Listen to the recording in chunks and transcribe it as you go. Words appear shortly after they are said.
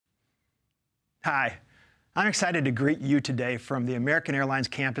Hi, I'm excited to greet you today from the American Airlines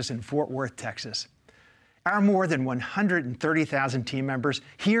campus in Fort Worth, Texas. Our more than 130,000 team members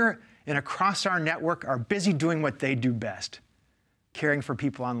here and across our network are busy doing what they do best, caring for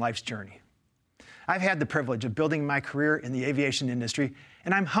people on life's journey. I've had the privilege of building my career in the aviation industry,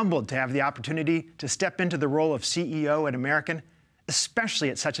 and I'm humbled to have the opportunity to step into the role of CEO at American,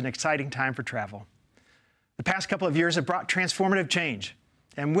 especially at such an exciting time for travel. The past couple of years have brought transformative change,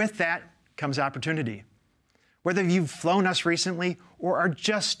 and with that comes opportunity. Whether you've flown us recently or are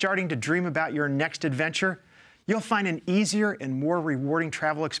just starting to dream about your next adventure, you'll find an easier and more rewarding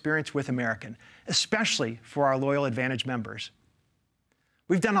travel experience with American, especially for our loyal Advantage members.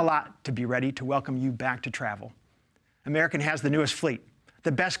 We've done a lot to be ready to welcome you back to travel. American has the newest fleet,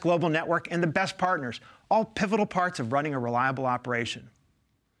 the best global network, and the best partners, all pivotal parts of running a reliable operation.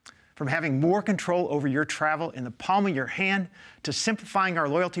 From having more control over your travel in the palm of your hand to simplifying our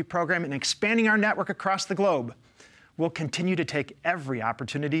loyalty program and expanding our network across the globe, we'll continue to take every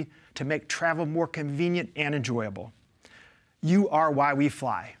opportunity to make travel more convenient and enjoyable. You are why we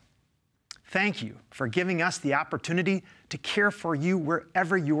fly. Thank you for giving us the opportunity to care for you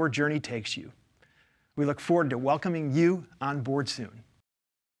wherever your journey takes you. We look forward to welcoming you on board soon.